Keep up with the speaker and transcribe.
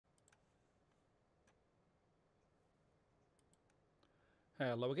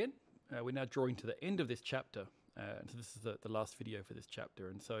Hello again. We're now drawing to the end of this chapter. And so this is the last video for this chapter.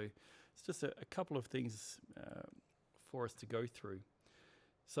 And so it's just a couple of things for us to go through.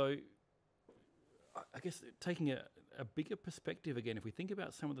 So I guess taking a bigger perspective again, if we think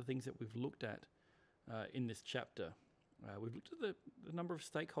about some of the things that we've looked at in this chapter, we've looked at the number of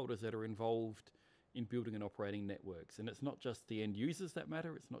stakeholders that are involved in building and operating networks. And it's not just the end users that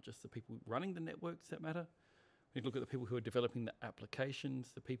matter. It's not just the people running the networks that matter. We need to look at the people who are developing the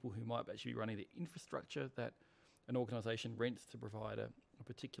applications, the people who might actually be running the infrastructure that an organization rents to provide a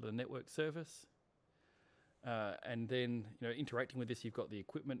particular network service. And then, interacting with this, you've got the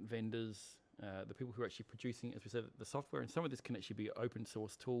equipment vendors, the people who are actually producing, as we said, the software. And some of this can actually be open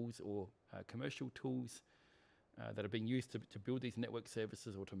source tools or commercial tools that are being used to build these network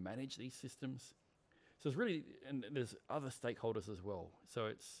services or to manage these systems. So it's really, and there's other stakeholders as well. So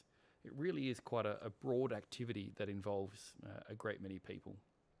it really is quite a broad activity that involves a great many people.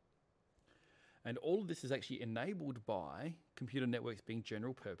 And all of this is actually enabled by computer networks being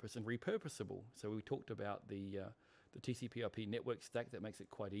general purpose and repurposable. So we talked about the TCP/IP network stack that makes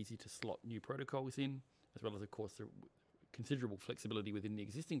it quite easy to slot new protocols in, as well as, of course, the considerable flexibility within the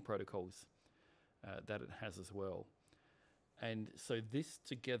existing protocols that it has as well. And so this,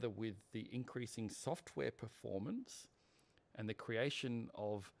 together with the increasing software performance and the creation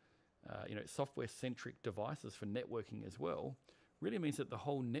of software-centric devices for networking as well, really means that the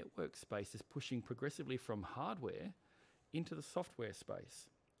whole network space is pushing progressively from hardware into the software space.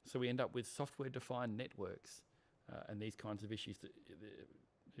 So we end up with software-defined networks and these kinds of issues,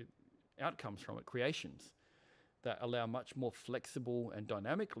 the outcomes from it, creations that allow much more flexible and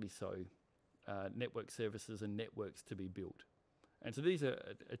dynamically so network services and networks to be built. And so these are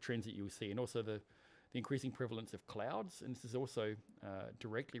trends that you will see, and also the increasing prevalence of clouds. And this is also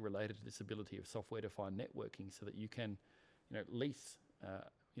directly related to this ability of software-defined networking, so that you can, lease,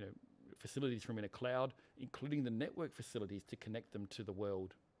 facilities from in a cloud, including the network facilities, to connect them to the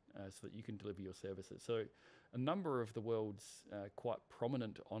world, so that you can deliver your services. So a number of the world's quite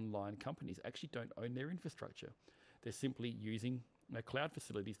prominent online companies actually don't own their infrastructure. They're simply using cloud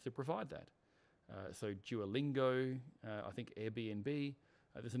facilities to provide that. So Duolingo, I think Airbnb,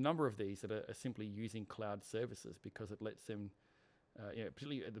 there's a number of these that are simply using cloud services because it lets them,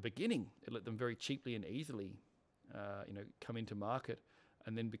 particularly at the beginning, it let them very cheaply and easily, come into market.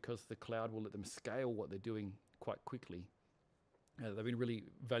 And then because the cloud will let them scale what they're doing quite quickly, they've been really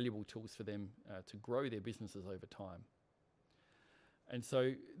valuable tools for them to grow their businesses over time. And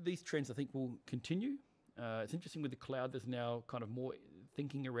so these trends, I think, will continue. It's interesting with the cloud, there's now kind of more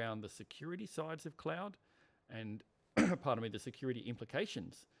thinking around the security sides of cloud and, pardon me, the security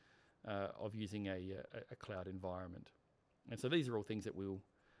implications of using a cloud environment. And so these are all things that we'll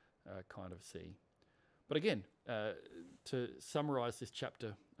kind of see. But again, to summarize this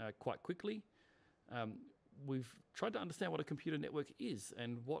chapter quite quickly, we've tried to understand what a computer network is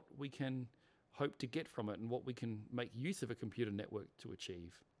and what we can hope to get from it and what we can make use of a computer network to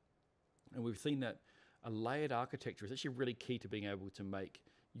achieve. And we've seen that a layered architecture is actually really key to being able to make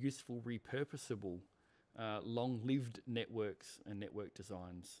useful, repurposable, long-lived networks and network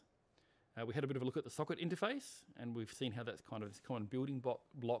designs. We had a bit of a look at the socket interface, and we've seen how that's kind of this common building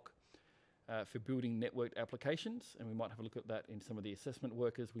block for building networked applications, and we might have a look at that in some of the assessment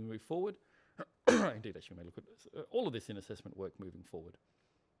work as we move forward. Indeed, actually, we may look at all of this in assessment work moving forward.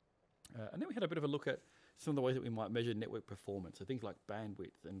 And then we had a bit of a look at some of the ways that we might measure network performance, so things like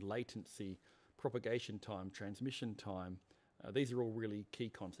bandwidth and latency, propagation time, transmission time. These are all really key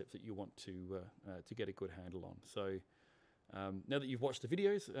concepts that you want to get a good handle on. So now that you've watched the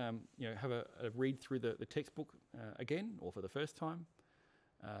videos, have a read through the textbook again, or for the first time.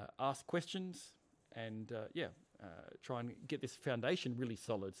 Ask questions, and try and get this foundation really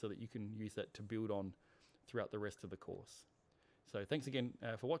solid so that you can use that to build on throughout the rest of the course. So thanks again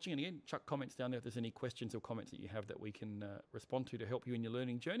for watching, and again, chuck comments down there if there's any questions or comments that you have that we can respond to help you in your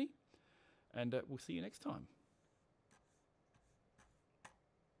learning journey. And we'll see you next time.